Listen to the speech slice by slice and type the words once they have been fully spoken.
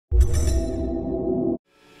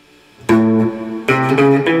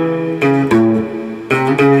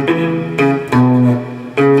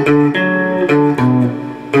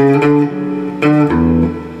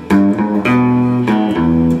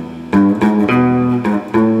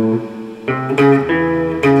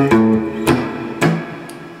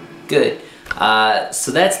Good.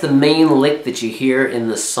 So that's the main lick that you hear in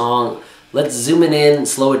the song. Let's zoom it in,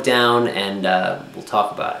 slow it down, and we'll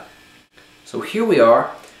talk about it. So here we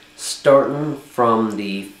are, starting from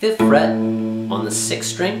the 5th fret on the 6th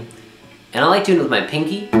string. And I like doing it with my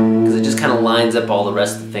pinky, because it just kind of lines up all the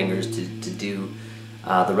rest of the fingers to do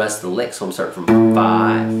the rest of the lick. So I'm starting from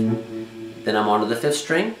 5, then I'm onto the 5th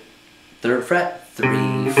string, 3rd fret,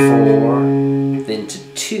 3, 4, then to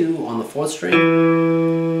 2 on the 4th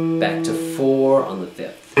string, back to 4 on the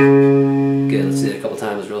 5th. Good, let's do it a couple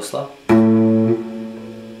times real slow.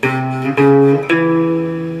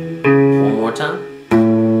 One more time.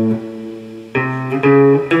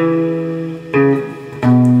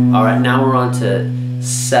 Alright, now we're on to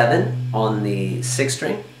 7 on the 6th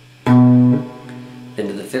string, then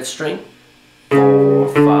to the 5th string, 4,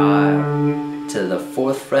 5, to the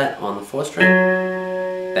 4th fret on the 4th string,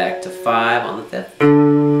 back to 5 on the 5th.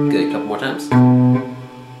 Good, couple more times.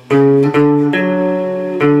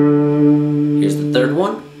 Here's the 3rd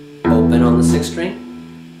one, open on the 6th string,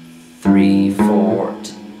 3, 4,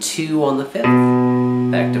 to 2 on the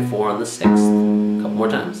 5th, back to 4 on the 6th. Couple more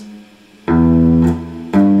times.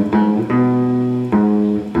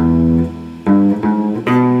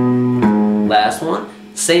 Last one,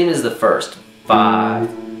 same as the first, 5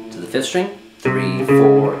 to the 5th string, 3,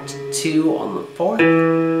 4, to 2 on the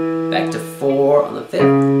 4th, back to 4 on the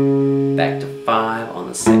 5th, back to 5 on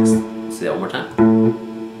the 6th. Let's do that one more time.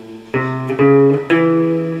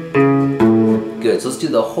 Good, so let's do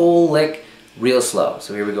the whole lick real slow.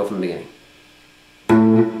 So here we go from the beginning.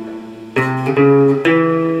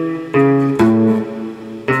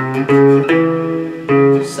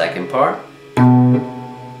 Second part.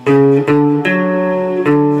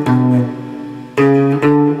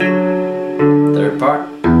 Third part.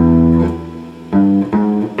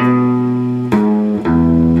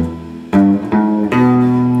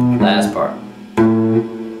 Last part.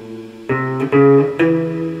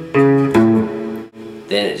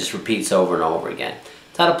 Then it just repeats over and over again.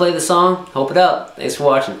 That's how to play the song. Hope it helped. Thanks for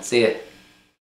watching. See ya.